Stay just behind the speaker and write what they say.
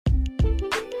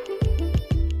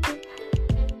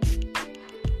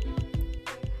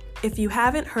If you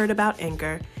haven't heard about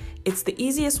Anchor, it's the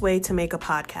easiest way to make a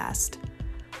podcast.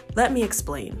 Let me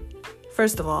explain.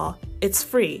 First of all, it's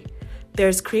free.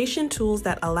 There's creation tools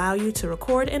that allow you to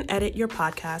record and edit your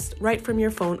podcast right from your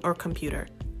phone or computer.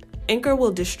 Anchor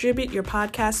will distribute your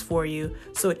podcast for you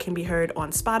so it can be heard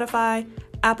on Spotify,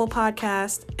 Apple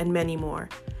Podcasts, and many more.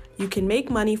 You can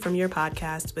make money from your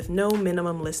podcast with no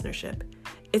minimum listenership.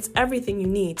 It's everything you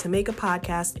need to make a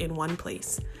podcast in one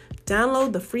place.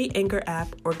 Download the free Anchor app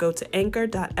or go to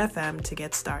anchor.fm to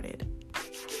get started.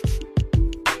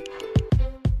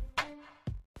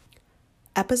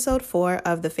 Episode 4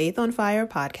 of the Faith on Fire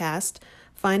podcast,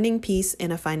 Finding Peace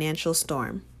in a Financial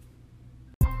Storm.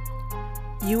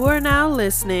 You are now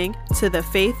listening to the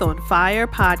Faith on Fire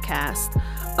podcast,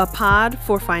 a pod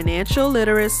for financial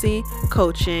literacy,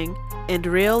 coaching, and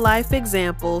real-life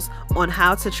examples on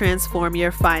how to transform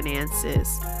your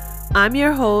finances. I'm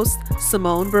your host,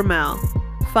 Simone Bramell.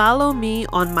 Follow me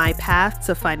on my path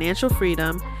to financial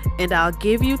freedom, and I'll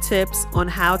give you tips on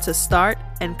how to start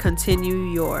and continue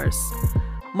yours.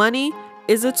 Money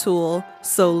is a tool,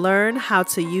 so learn how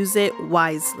to use it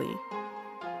wisely.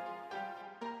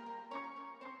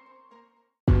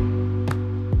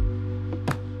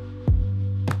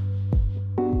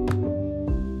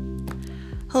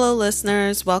 Hello,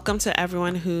 listeners. Welcome to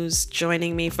everyone who's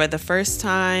joining me for the first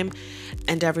time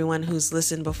and everyone who's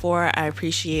listened before. I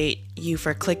appreciate you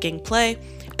for clicking play,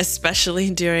 especially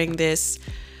during this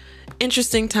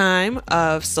interesting time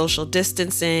of social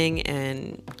distancing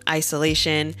and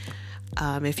isolation.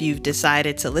 If you've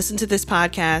decided to listen to this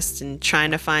podcast and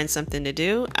trying to find something to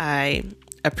do, I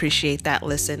appreciate that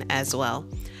listen as well.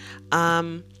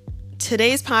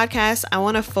 Today's podcast, I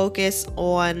want to focus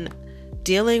on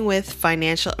dealing with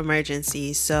financial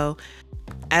emergencies. So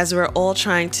as we're all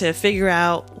trying to figure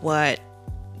out what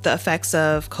the effects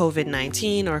of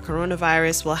COVID-19 or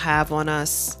coronavirus will have on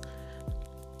us,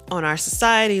 on our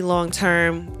society long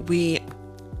term, we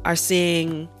are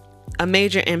seeing a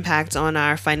major impact on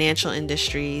our financial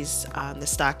industries. The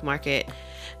stock market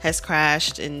has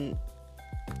crashed in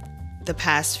the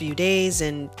past few days,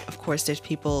 and of course there's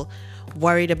people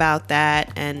worried about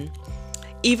that. And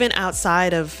even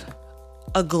outside of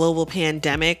a global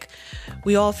pandemic,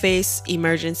 we all face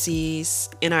emergencies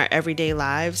in our everyday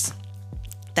lives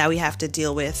that we have to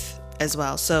deal with as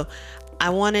well. So I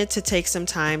wanted to take some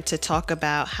time to talk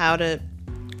about how to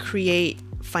create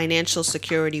financial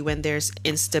security when there's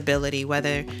instability,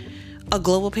 whether a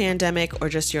global pandemic or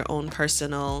just your own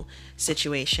personal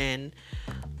situation,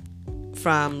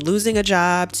 from losing a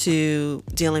job to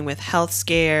dealing with health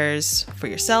scares for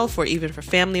yourself or even for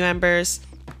family members.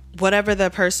 Whatever the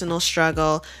personal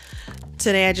struggle,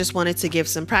 today I just wanted to give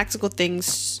some practical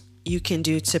things you can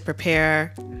do to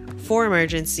prepare for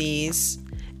emergencies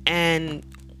and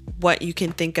what you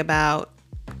can think about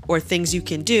or things you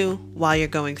can do while you're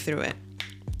going through it.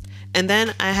 And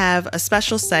then I have a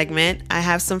special segment. I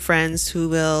have some friends who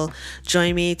will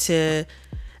join me to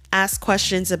ask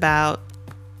questions about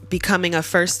becoming a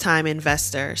first-time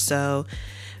investor. So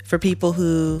for people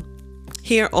who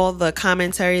hear all the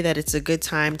commentary that it's a good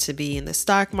time to be in the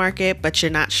stock market, but you're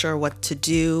not sure what to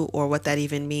do or what that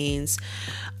even means,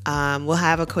 we'll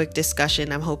have a quick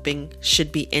discussion I'm hoping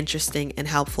should be interesting and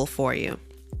helpful for you.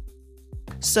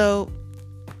 So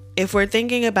if we're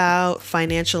thinking about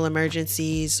financial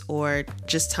emergencies or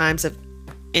just times of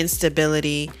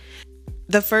instability,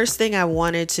 the first thing I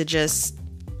wanted to just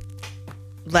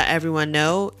let everyone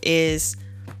know is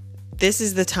this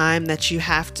is the time that you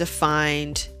have to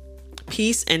find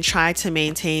peace and try to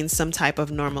maintain some type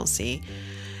of normalcy.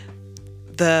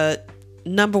 The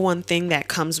number one thing that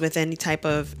comes with any type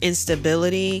of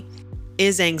instability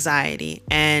is anxiety.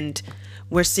 And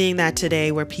we're seeing that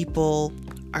today where people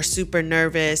are super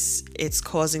nervous. It's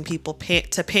causing people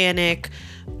to panic.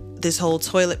 This whole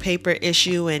toilet paper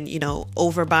issue and,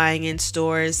 overbuying in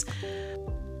stores.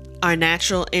 Our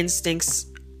natural instincts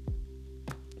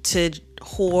to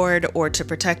hoard or to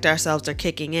protect ourselves are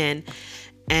kicking in.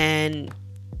 And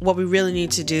what we really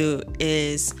need to do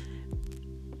is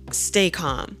stay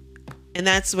calm. And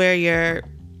that's where your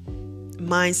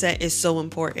mindset is so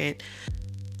important.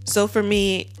 So for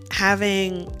me,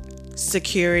 having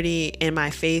security in my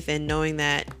faith and knowing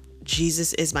that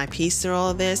Jesus is my peace through all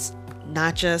of this,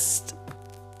 not just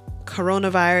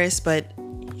coronavirus, but,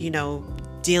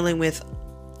 dealing with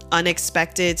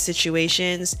unexpected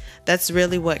situations, that's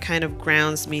really what kind of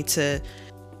grounds me to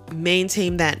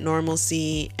maintain that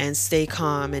normalcy and stay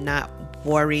calm and not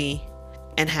worry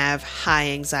and have high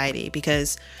anxiety,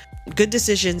 because good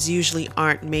decisions usually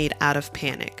aren't made out of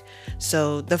panic.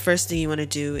 So the first thing you want to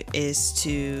do is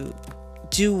to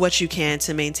do what you can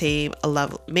to maintain a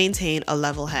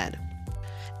level head.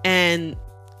 And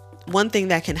one thing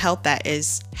that can help that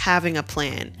is having a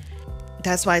plan.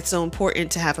 That's why it's so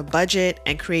important to have a budget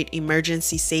and create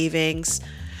emergency savings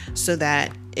so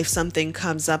that if something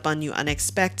comes up on you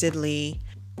unexpectedly,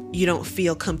 you don't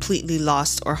feel completely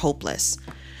lost or hopeless.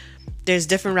 There's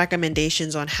different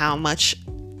recommendations on how much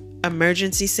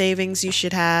emergency savings you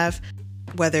should have,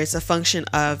 whether it's a function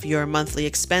of your monthly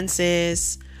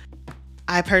expenses.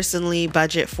 I personally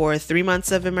budget for 3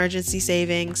 months of emergency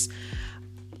savings.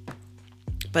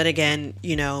 But again,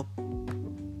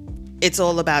 it's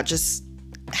all about just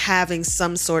having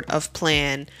some sort of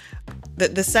plan.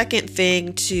 The second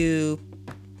thing to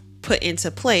put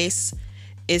into place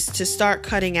is to start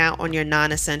cutting out on your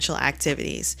non-essential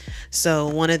activities. So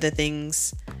one of the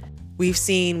things we've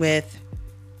seen with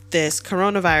this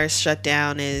coronavirus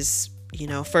shutdown is,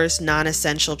 first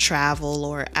non-essential travel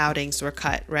or outings were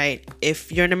cut, right?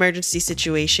 If you're in an emergency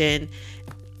situation,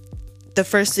 the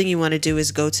first thing you want to do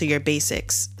is go to your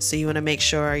basics. So you want to make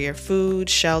sure your food,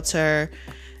 shelter,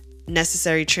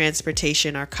 necessary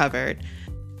transportation are covered.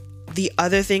 The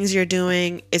other things you're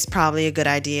doing is probably a good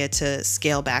idea to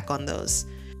scale back on those.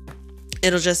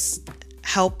 It'll just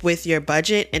help with your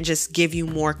budget and just give you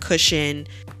more cushion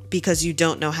because you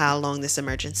don't know how long this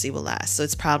emergency will last. So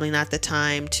it's probably not the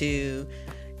time to,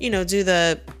 do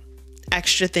the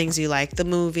extra things you like, the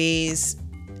movies,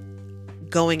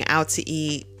 going out to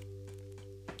eat,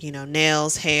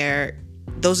 nails, hair.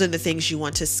 Those are the things you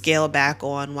want to scale back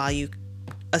on while you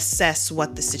assess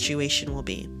what the situation will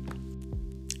be.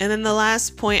 And then the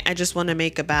last point I just want to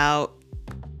make about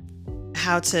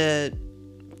how to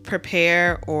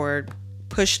prepare or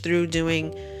push through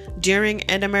during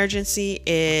an emergency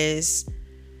is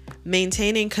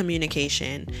maintaining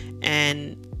communication.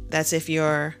 And that's if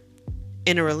you're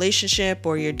in a relationship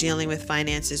or you're dealing with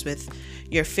finances with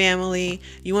your family,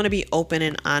 you want to be open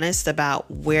and honest about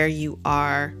where you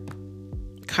are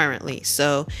currently.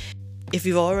 So if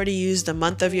you've already used a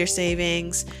month of your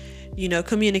savings,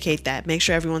 communicate that. Make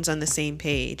sure everyone's on the same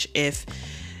page. If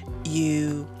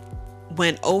you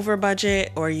went over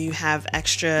budget or you have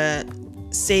extra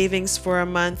savings for a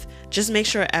month, just make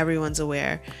sure everyone's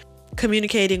aware.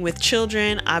 Communicating with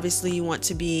children, obviously you want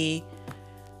to be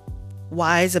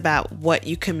wise about what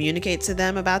you communicate to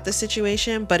them about the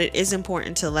situation, but it is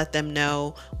important to let them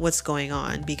know what's going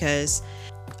on, because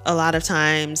a lot of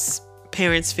times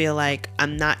parents feel like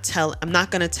I'm not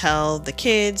going to tell the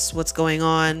kids what's going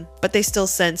on, but they still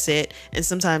sense it. And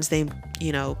sometimes they,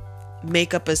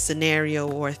 make up a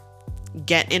scenario or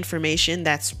get information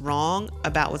that's wrong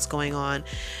about what's going on.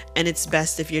 And it's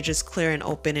best if you're just clear and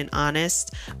open and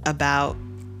honest about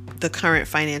the current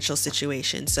financial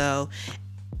situation. So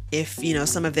if,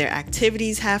 some of their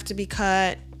activities have to be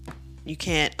cut, you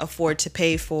can't afford to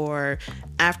pay for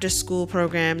after school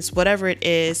programs, whatever it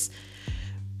is,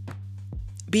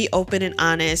 be open and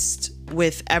honest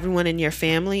with everyone in your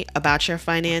family about your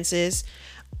finances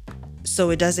so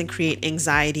it doesn't create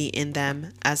anxiety in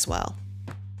them as well.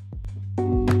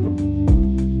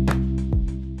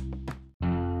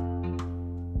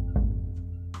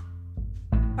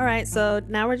 All right, so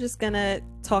now we're just going to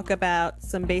talk about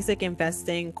some basic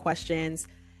investing questions.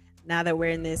 Now that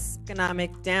we're in this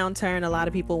economic downturn, a lot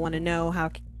of people want to know, how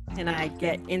can I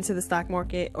get into the stock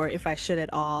market, or if I should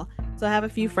at all. So I have a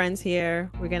few friends here.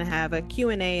 We're going to have a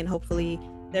Q&A, and hopefully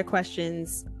their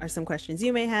questions are some questions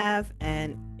you may have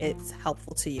and it's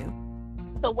helpful to you.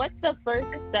 So what's the first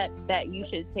step that you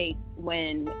should take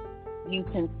when you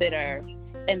consider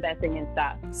investing in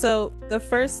stocks? So the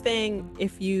first thing,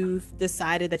 if you've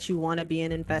decided that you want to be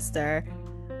an investor,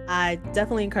 I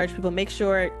definitely encourage people, make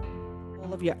sure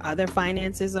all of your other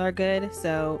finances are good.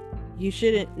 So you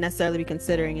shouldn't necessarily be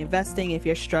considering investing if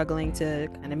you're struggling to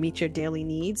kind of meet your daily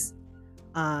needs.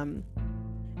 And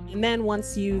then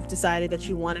once you've decided that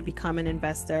you want to become an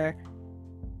investor,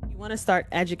 you want to start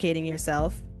educating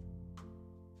yourself.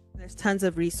 There's tons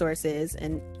of resources,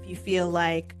 and if you feel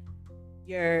like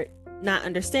you're not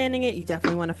understanding it, you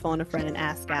definitely want to phone a friend and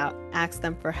ask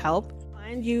them for help.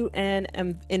 Find you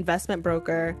an investment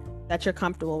broker that you're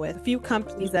comfortable with. A few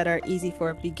companies that are easy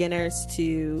for beginners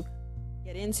to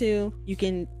get into. You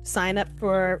can sign up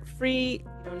for free.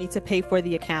 You don't need to pay for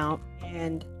the account,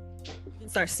 and you can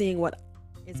start seeing what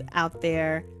is out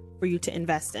there for you to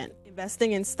invest in.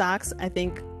 Investing in stocks, I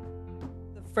think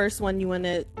the first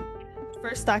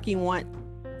stock you want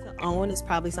to own is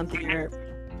probably something you're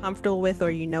comfortable with or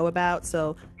you know about.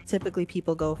 So typically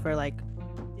people go for like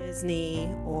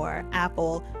Disney or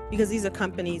Apple because these are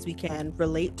companies we can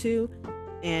relate to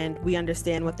and we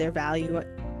understand what their value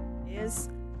is.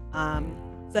 So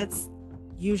that's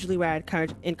usually where I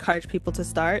encourage people to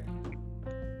start.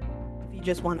 If you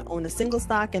just want to own a single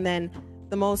stock, and then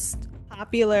the most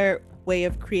popular way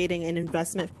of creating an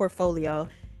investment portfolio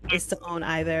is to own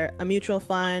either a mutual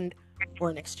fund or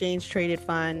an exchange traded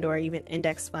fund or even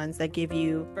index funds that give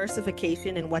you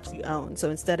diversification in what you own.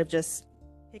 So instead of just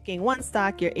picking one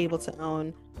stock, you're able to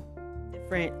own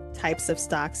different types of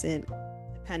stocks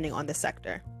depending on the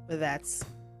sector, whether that's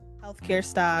healthcare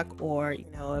stock or,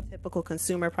 a typical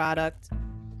consumer product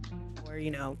or,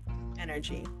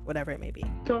 energy, whatever it may be.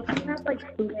 So if you have like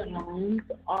student loans,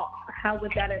 how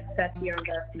would that affect your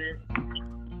investment?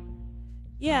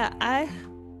 Yeah, I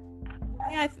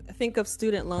think of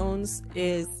student loans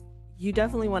is you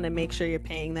definitely want to make sure you're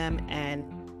paying them and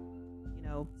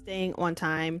staying on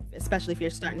time, especially if you're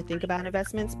starting to think about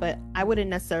investments. But I wouldn't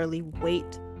necessarily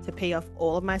wait to pay off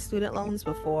all of my student loans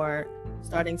before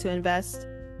starting to invest.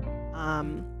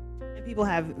 And people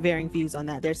have varying views on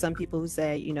that. There's some people who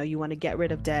say, you want to get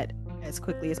rid of debt as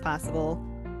quickly as possible.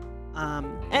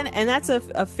 And that's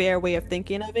a fair way of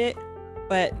thinking of it.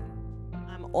 But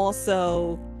I'm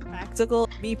also practical.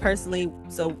 Me personally,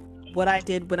 so what I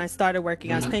did when I started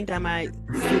working, I was paying down my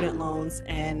student loans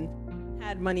and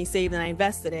had money saved and I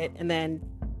invested it. And then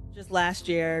just last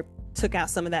year, took out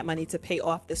some of that money to pay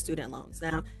off the student loans.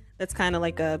 Now, that's kind of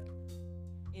like a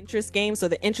interest game. So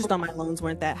the interest on my loans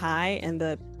weren't that high, and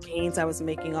the gains I was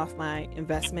making off my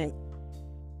investment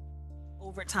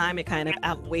over time, it kind of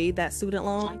outweighed that student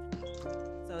loan.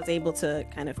 So I was able to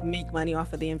kind of make money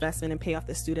off of the investment and pay off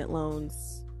the student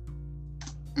loans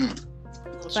a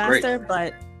little faster. Great.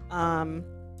 But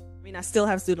I still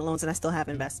have student loans and I still have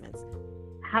investments.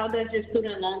 How does your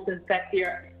student loans affect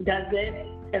does it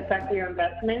affect your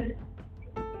investments?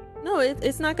 No,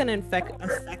 it's not going to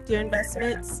affect your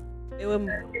investments.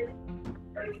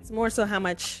 It's more so how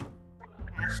much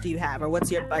cash do you have, or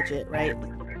what's your budget, right?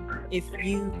 If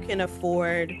you can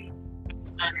afford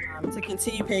to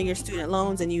continue paying your student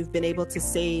loans and you've been able to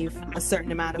save a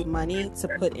certain amount of money to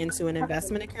put into an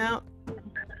investment account,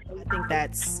 I think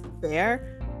that's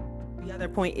fair. The other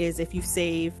point is if you've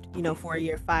saved, for a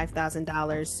year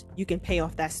 $5,000, you can pay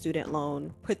off that student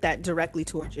loan, put that directly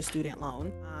towards your student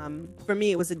loan. For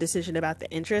me, it was a decision about the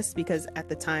interest, because at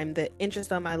the time the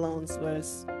interest on my loans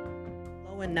was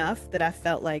low enough that I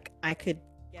felt like I could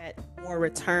get more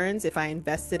returns if I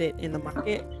invested it in the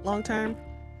market long term.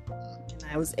 And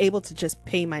I was able to just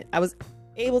pay my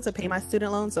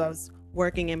student loan, so I was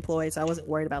working employed, so I wasn't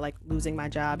worried about like losing my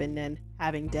job and then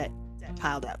having debt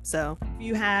piled up. So if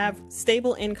you have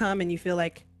stable income and you feel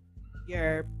like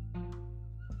you're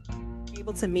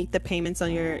able to meet the payments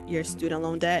on your student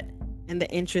loan debt and the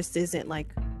interest isn't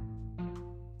like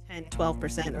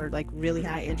 10-12% or like really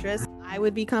high interest, I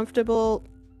would be comfortable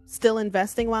still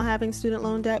investing while having student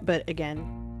loan debt. But again,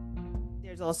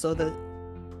 there's also the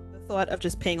thought of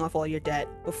just paying off all your debt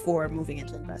before moving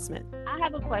into investment. I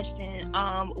have a question.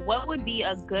 What would be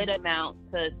a good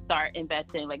amount to start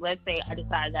investing? Like, let's say I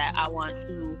decide that I want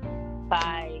to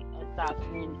buy a stock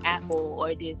in Apple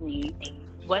or Disney.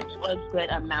 What's a good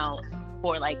amount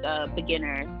for like a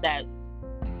beginner that's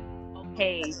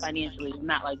okay financially,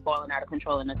 not like balling out of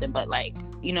control or nothing, but like,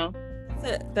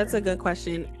 That's a good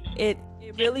question. It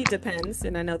really depends,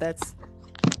 and I know that's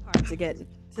hard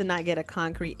to not get a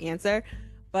concrete answer.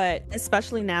 But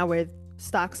especially now where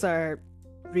stocks are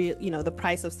the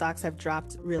price of stocks have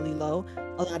dropped really low,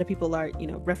 a lot of people are,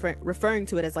 referring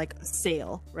to it as like a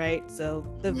sale, right? So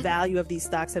the value of these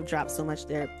stocks have dropped so much,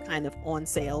 they're kind of on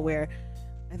sale, where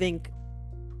I think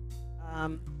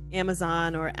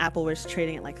Amazon or Apple was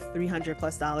trading at like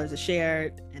 $300+ a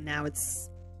share, and now it's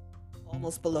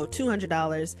almost below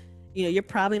 $200. You're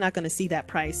probably not going to see that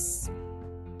price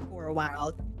for a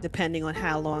while, depending on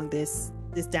how long this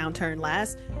downturn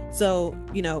lasts. So,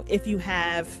 if you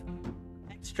have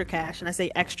extra cash, and I say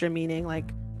extra meaning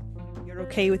like you're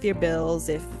okay with your bills,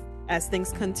 if as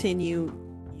things continue,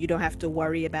 you don't have to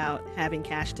worry about having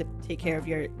cash to take care of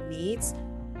your needs.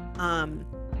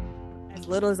 As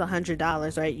little as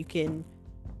 $100, right? You can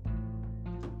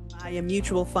buy a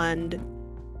mutual fund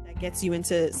that gets you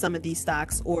into some of these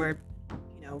stocks, or,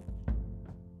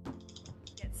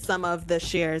 get some of the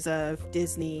shares of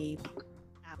Disney,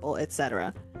 Apple,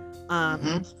 etc.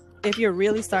 If you're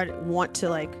really want to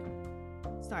like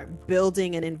start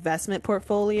building an investment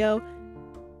portfolio,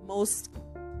 most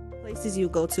places you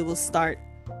go to will start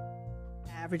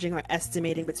averaging or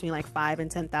estimating between like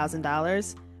 $5,000 and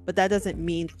 $10,000. But that doesn't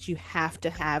mean that you have to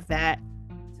have that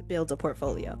to build a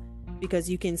portfolio, because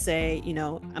you can say,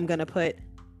 I'm going to put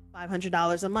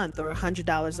 $500 a month or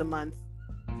 $100 a month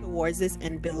towards this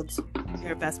and build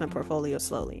your investment portfolio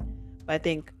slowly. But I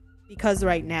think because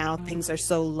right now things are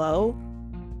so low,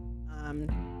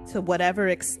 to whatever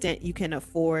extent you can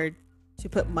afford to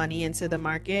put money into the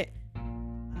market,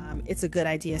 it's a good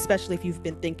idea, especially if you've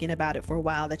been thinking about it for a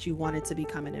while that you wanted to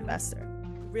become an investor.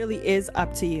 It really is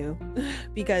up to you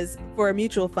because for a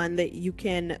mutual fund that you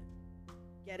can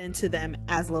get into them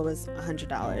as low as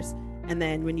 $100. And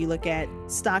then when you look at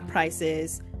stock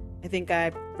prices, I think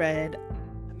I read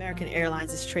American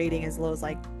Airlines is trading as low as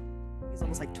it's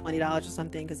almost like $20 or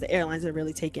something because the airlines are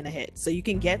really taking a hit. So you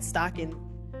can get stock in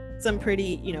some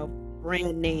pretty,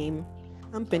 brand name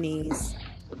companies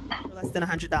for less than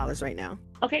 $100 right now.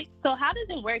 Okay, so how does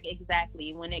it work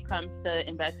exactly when it comes to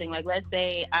investing? Like, let's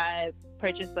say I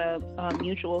purchase a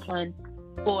mutual fund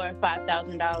for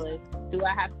 $5,000. Do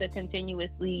I have to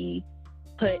continuously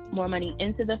put more money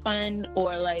into the fund,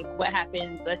 or like what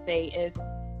happens? Let's say if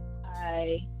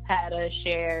I had a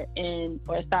share in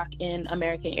or a stock in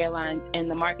American Airlines and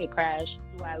the market crashed,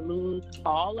 do I lose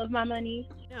all of my money?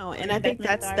 No, and I think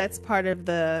that's part of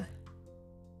a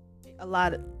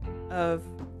lot of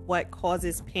what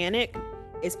causes panic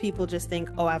is people just think,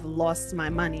 oh, I've lost my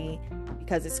money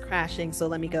because it's crashing, so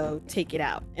let me go take it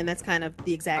out. And that's kind of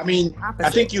the exact opposite. I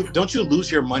think don't you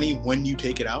lose your money when you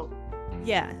take it out?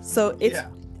 Yeah, so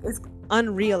it's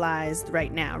unrealized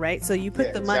right now, right? So you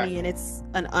put the money and it's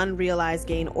an unrealized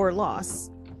gain or loss.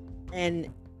 And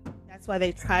that's why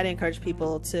they try to encourage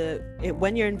people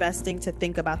when you're investing, to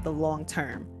think about the long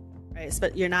term, right?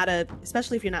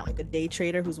 Especially if you're not like a day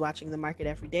trader who's watching the market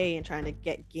every day and trying to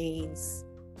get gains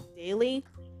daily.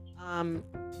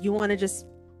 You want to just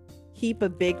keep a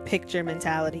big picture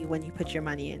mentality when you put your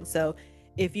money in. So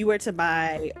if you were to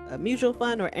buy a mutual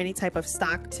fund or any type of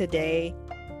stock today,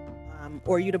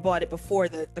 or you'd have bought it before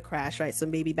the crash, right? So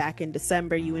maybe back in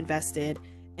December you invested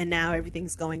and now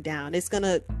everything's going down.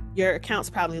 Your account's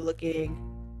probably looking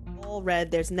all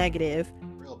red, there's negative.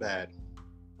 Real bad.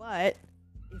 But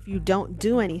if you don't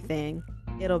do anything,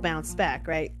 it'll bounce back,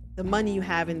 right? The money you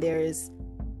have in there is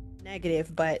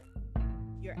negative, but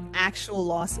your actual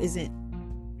loss isn't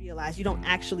realized. You don't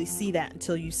actually see that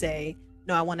until you say,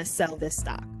 no, I want to sell this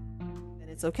stock. Then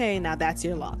it's okay, now that's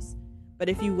your loss. But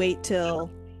if you wait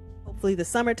till hopefully the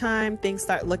summertime, things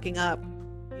start looking up,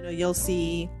 you'll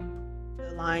see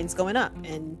the lines going up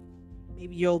and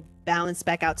maybe you'll balance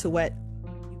back out to what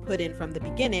you put in from the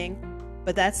beginning.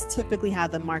 But that's typically how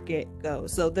the market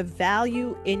goes. So the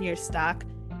value in your stock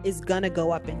is going to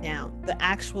go up and down. The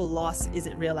actual loss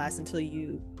isn't realized until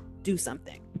you do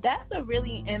something. That's a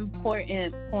really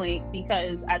important point,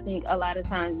 because I think a lot of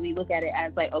times we look at it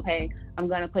as like, okay, I'm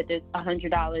going to put this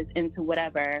 $100 into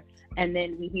whatever, and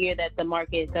then we hear that the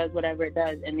market does whatever it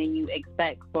does, and then you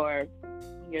expect for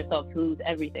yourself to lose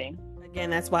everything.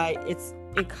 Again, that's why it's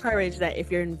encouraged that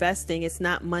if you're investing, it's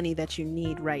not money that you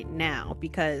need right now,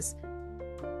 because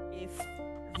if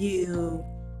you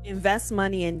invest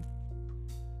money and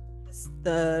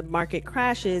the market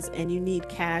crashes and you need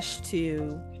cash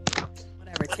to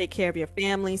take care of your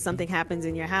family, something happens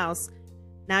in your house,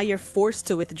 now you're forced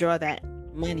to withdraw that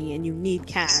money and you need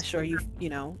cash, or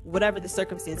whatever the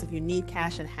circumstance, if you need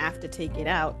cash and have to take it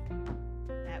out,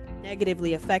 that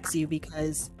negatively affects you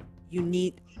because you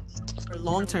need, for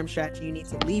long-term strategy, you need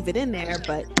to leave it in there,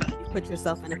 but you put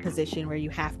yourself in a position where you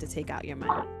have to take out your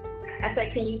money. I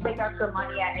said, can you take out your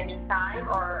money at any time,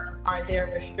 or are there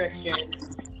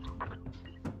restrictions?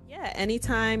 Yeah,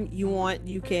 anytime you want,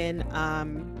 you can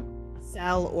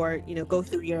sell or go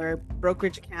through your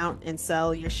brokerage account and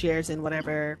sell your shares in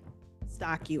whatever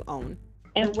stock you own.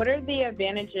 And what are the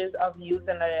advantages of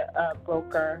using a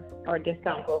broker or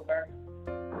discount broker?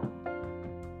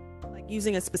 Like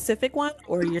using a specific one,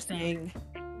 or you're saying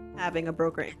having a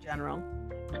broker in general?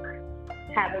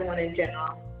 Having one in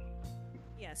general.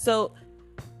 Yeah, so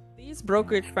these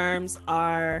brokerage firms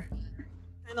are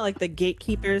kind of like the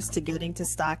gatekeepers to getting to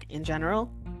stock in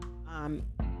general.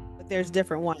 But there's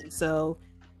different ones. So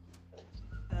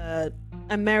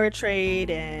Ameritrade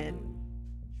and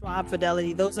Schwab,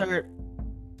 Fidelity, those are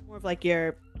more of like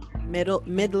your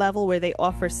mid-level, where they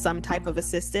offer some type of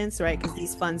assistance, right? Because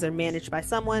these funds are managed by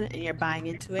someone and you're buying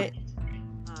into it.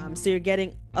 So you're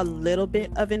getting a little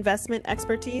bit of investment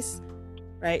expertise,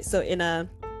 right? So in a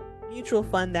mutual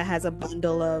fund that has a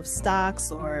bundle of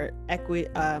stocks or equity,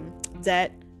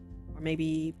 debt, or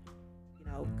maybe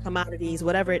commodities,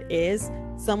 whatever it is,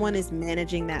 someone is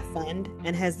managing that fund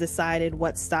and has decided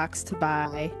what stocks to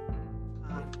buy,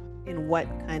 in what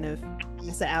kind of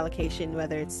asset allocation,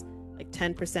 whether it's like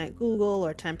 10% Google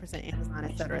or 10% Amazon,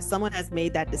 etc. Someone has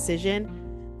made that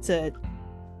decision to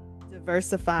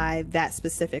diversify that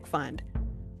specific fund.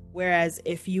 Whereas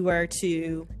if you were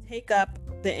to take up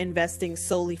the investing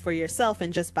solely for yourself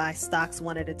and just buy stocks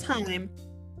one at a time,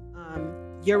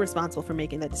 you're responsible for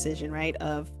making that decision, right?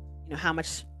 Of, how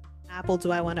much Apple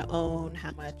do I want to own,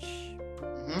 how much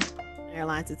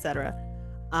airlines, etc.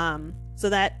 So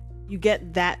that you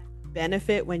get that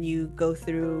benefit when you go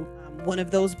through one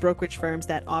of those brokerage firms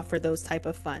that offer those type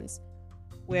of funds,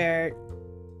 where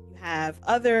you have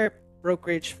other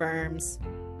brokerage firms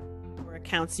or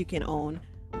accounts you can own,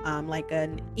 like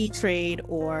an E-Trade,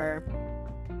 or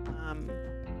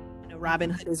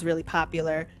Robinhood is really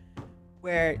popular,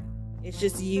 where it's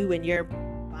just you and you're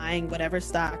buying whatever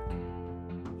stock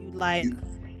you like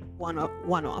one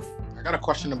off. I got a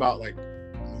question about like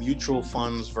mutual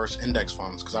funds versus index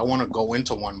funds, because I want to go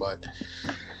into one, but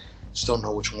just don't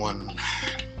know which one.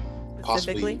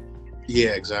 Possibly.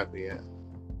 Yeah, exactly. Yeah,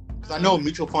 because I know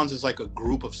mutual funds is like a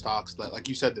group of stocks that, like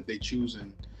you said, that they choose,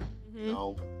 and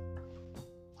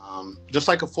just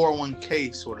like a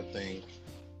 401k sort of thing.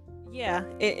 Yeah,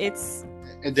 it's.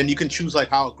 And then you can choose like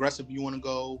how aggressive you want to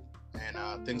go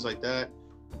and things like that.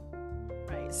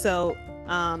 Right. So,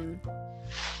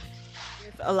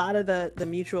 with a lot of the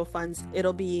mutual funds,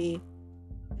 it'll be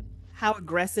how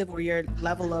aggressive or your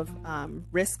level of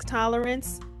risk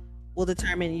tolerance will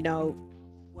determine,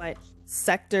 what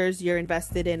sectors you're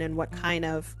invested in and what kind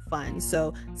of funds.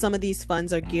 So some of these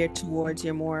funds are geared towards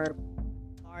your more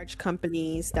large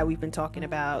companies that we've been talking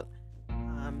about,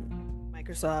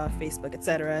 Microsoft, Facebook,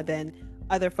 etc. Then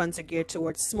other funds are geared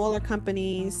towards smaller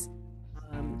companies,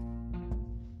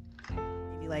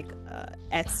 maybe like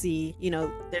Etsy.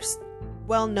 They're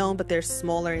well known, but they're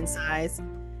smaller in size.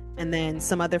 And then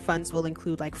some other funds will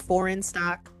include like foreign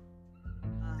stock,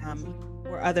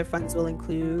 or other funds will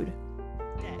include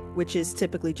debt, which is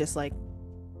typically just like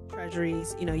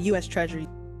treasuries, U.S. Treasury.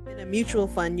 In a mutual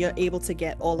fund, you're able to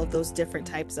get all of those different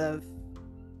types of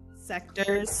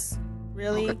sectors,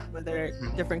 really, whether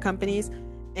different companies.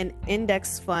 An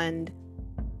index fund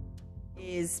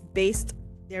is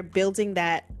they're building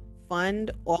that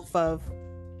fund off of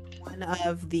one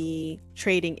of the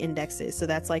trading indexes. So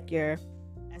that's like your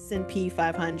S&P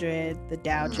 500, the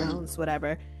Dow Jones,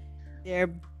 whatever. They're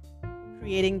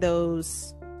creating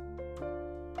those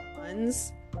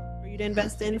funds for you to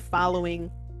invest in,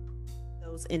 following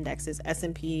those indexes,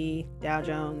 S&P, Dow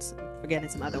Jones, forgetting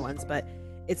some other ones, but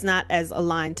it's not as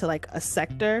aligned to like a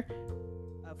sector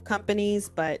of companies,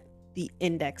 but the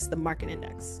index, the market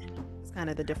index, is kind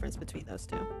of the difference between those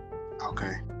two.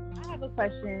 Okay. I have a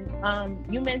question.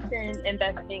 You mentioned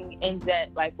investing in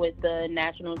debt, like with the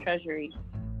National Treasury.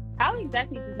 How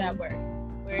exactly does that work?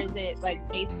 Or is it like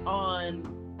based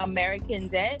on American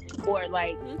debt, or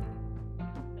like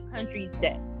the country's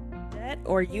debt? Debt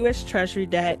or U.S. Treasury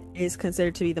debt is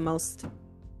considered to be the most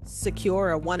secure,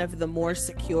 or one of the more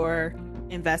secure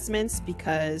investments,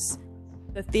 because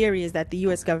the theory is that the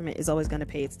U.S. government is always going to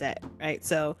pay its debt, right?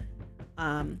 So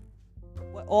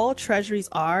what all treasuries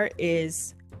are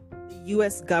is the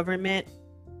U.S. government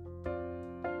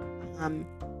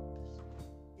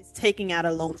is taking out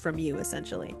a loan from you,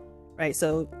 essentially, right?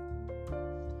 So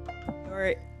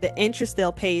the interest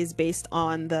they'll pay is based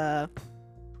on the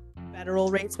federal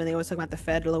rates. When they always talk about the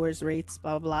Fed lowers rates,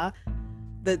 blah, blah,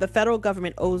 blah. The federal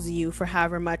government owes you for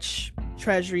however much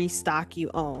treasury stock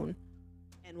you own,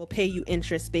 and will pay you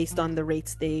interest based on the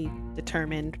rates they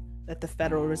determined, that the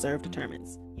Federal Reserve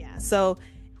determines. Yeah, so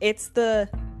it's the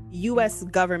U.S.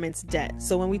 government's debt.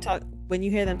 So when you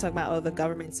hear them talk about, the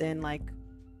government's in like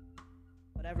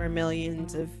whatever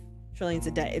millions of trillions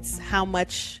of debt, it's how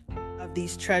much of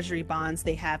these treasury bonds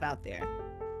they have out there.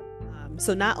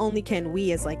 So not only can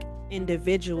we as like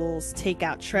individuals take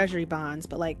out treasury bonds,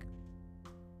 but like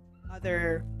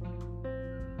other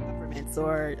governments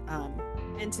or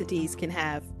entities can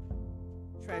have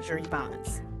treasury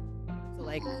bonds. So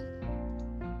like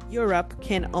Europe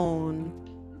can own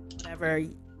whatever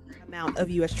amount of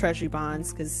U.S. treasury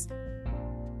bonds, because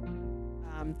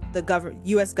the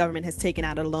U.S. government has taken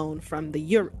out a loan from the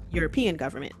European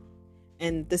government.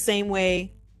 And the same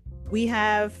way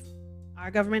our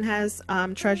government has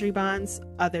treasury bonds,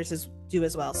 others do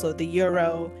as well. So the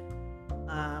euro,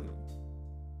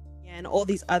 and all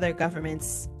these other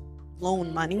governments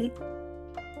loan money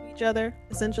to each other,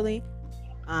 essentially.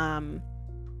 And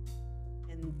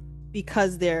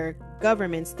because they're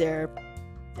governments, their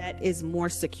debt is more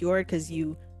secure, because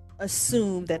you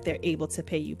assume that they're able to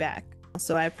pay you back.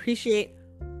 So I appreciate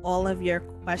all of your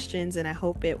questions, and I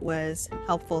hope it was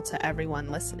helpful to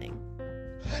everyone listening.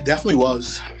 It definitely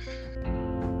was.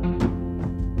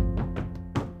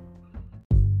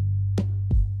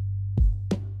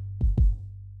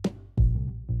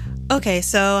 Okay,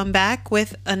 so I'm back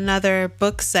with another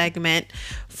book segment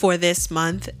for this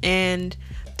month, and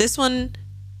this one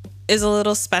is a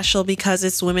little special because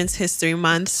it's Women's History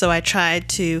Month, so I tried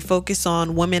to focus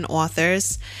on women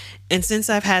authors. And since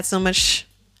I've had so much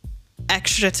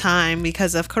extra time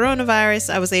because of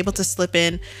coronavirus, I was able to slip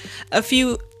in a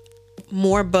few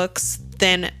more books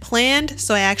than planned.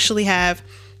 So I actually have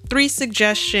 3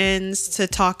 suggestions to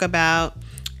talk about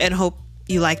and hope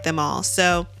you like them all.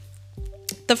 So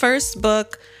the first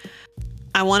book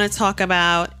I want to talk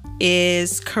about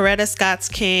is Coretta Scott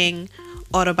King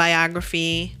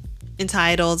autobiography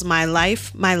entitled My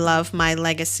Life, My Love, My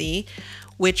Legacy,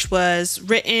 which was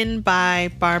written by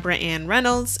Barbara Ann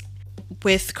Reynolds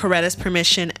with Coretta's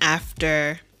permission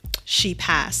after she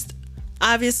passed.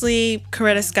 Obviously,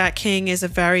 Coretta Scott King is a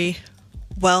very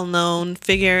well-known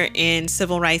figure in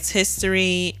civil rights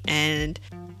history, and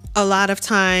a lot of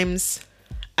times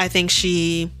I think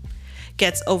she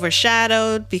gets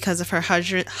overshadowed because of her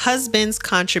husband's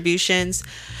contributions.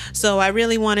 So I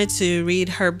really wanted to read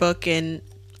her book and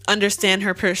understand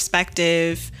her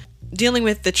perspective, dealing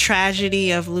with the tragedy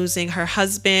of losing her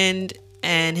husband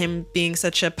and him being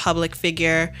such a public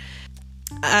figure.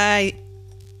 I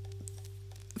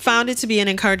found it to be an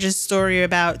encouraging story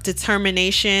about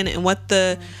determination and what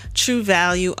the true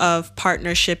value of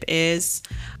partnership is.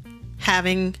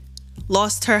 Having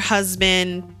lost her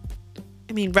husband,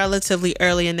 relatively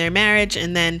early in their marriage,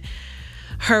 and then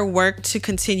her work to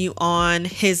continue on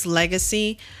his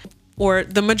legacy, or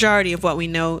the majority of what we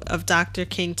know of Dr.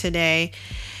 King today,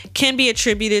 can be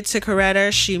attributed to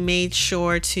Coretta. She made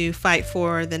sure to fight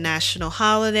for the national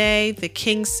holiday, the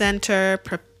King Center,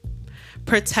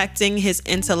 protecting his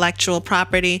intellectual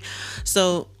property.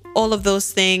 So all of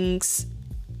those things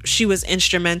she was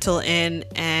instrumental in,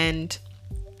 and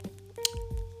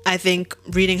I think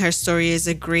reading her story is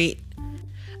a great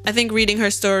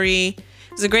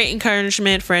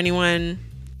encouragement for anyone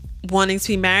wanting to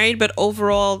be married, but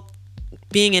overall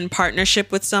being in partnership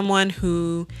with someone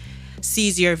who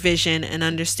sees your vision and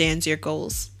understands your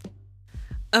goals.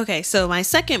 Okay, so my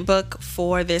second book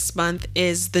for this month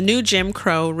is The New Jim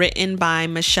Crow, written by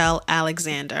Michelle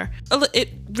Alexander.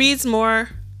 It reads more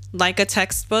like a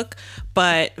textbook,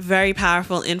 but very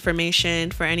powerful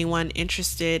information for anyone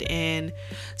interested in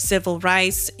civil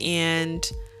rights and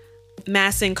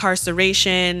mass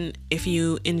incarceration. If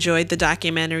you enjoyed the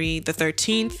documentary The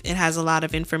 13th, it has a lot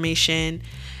of information,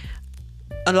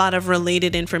 a lot of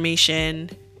related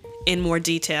information in more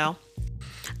detail.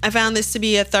 I found this to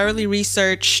be a thoroughly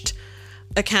researched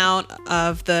account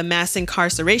of the mass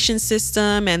incarceration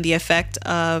system and the effect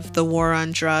of the war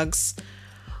on drugs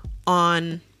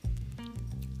on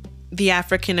the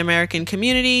African American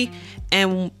community.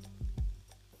 And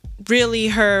really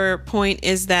her point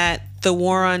is that the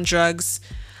war on drugs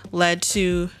led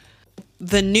to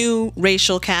the new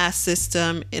racial caste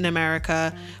system in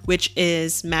America, which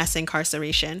is mass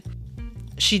incarceration.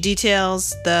 She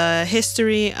details the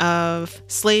history of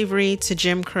slavery to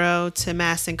Jim Crow to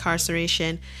mass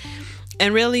incarceration,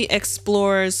 and really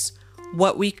explores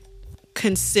what we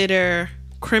consider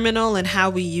criminal and how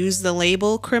we use the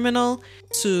label criminal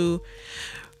to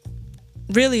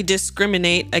really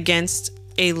discriminate against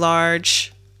a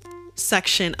large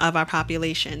section of our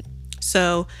population.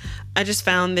 So I just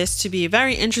found this to be a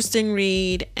very interesting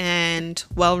read and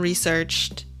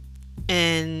well-researched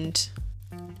and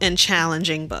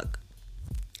challenging book.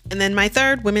 And then my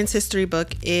third women's history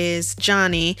book is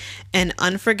Johnny, An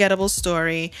Unforgettable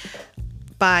Story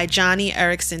by Johnny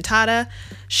Erickson Tata.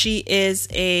 She is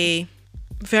a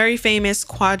very famous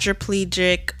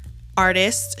quadriplegic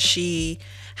artist. She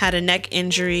had a neck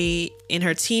injury in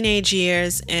her teenage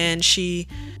years, and she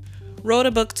wrote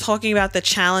a book talking about the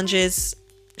challenges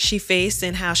she faced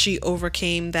and how she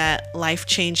overcame that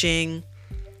life-changing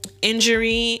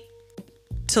injury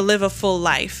to live a full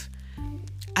life.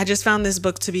 I just found this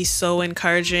book to be so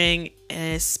encouraging,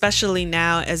 especially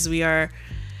now as we are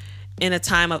in a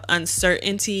time of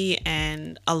uncertainty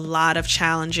and a lot of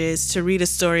challenges, to read a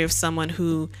story of someone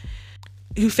who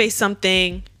faced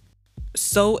something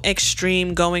so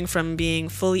extreme, going from being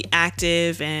fully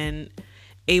active and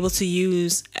able to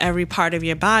use every part of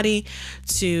your body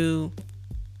to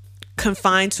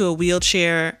confined to a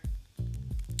wheelchair.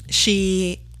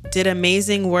 She did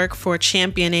amazing work for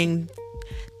championing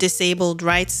disabled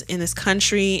rights in this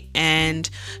country and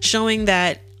showing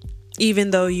that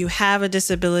even though you have a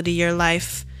disability, your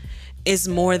life is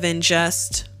more than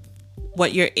just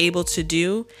what you're able to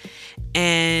do.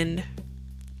 And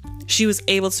she was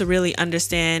able to really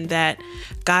understand that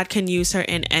God can use her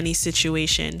in any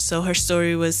situation. So her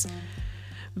story was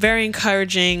very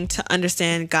encouraging to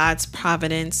understand God's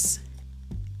providence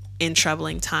in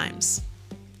troubling times.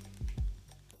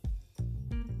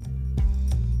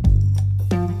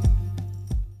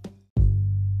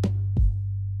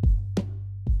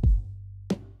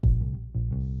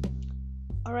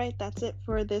 All right, that's it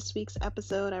for this week's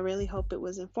episode. I really hope it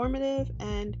was informative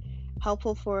and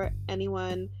helpful for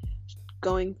anyone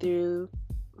going through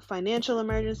financial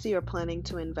emergency or planning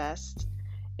to invest.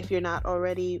 If you're not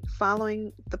already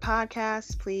following the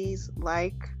podcast, please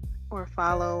like or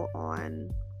follow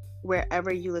on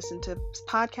wherever you listen to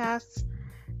podcasts,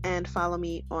 and follow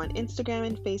me on Instagram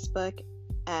and Facebook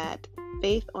at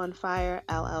Faith on Fire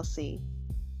LLC.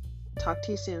 Talk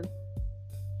to you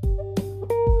soon.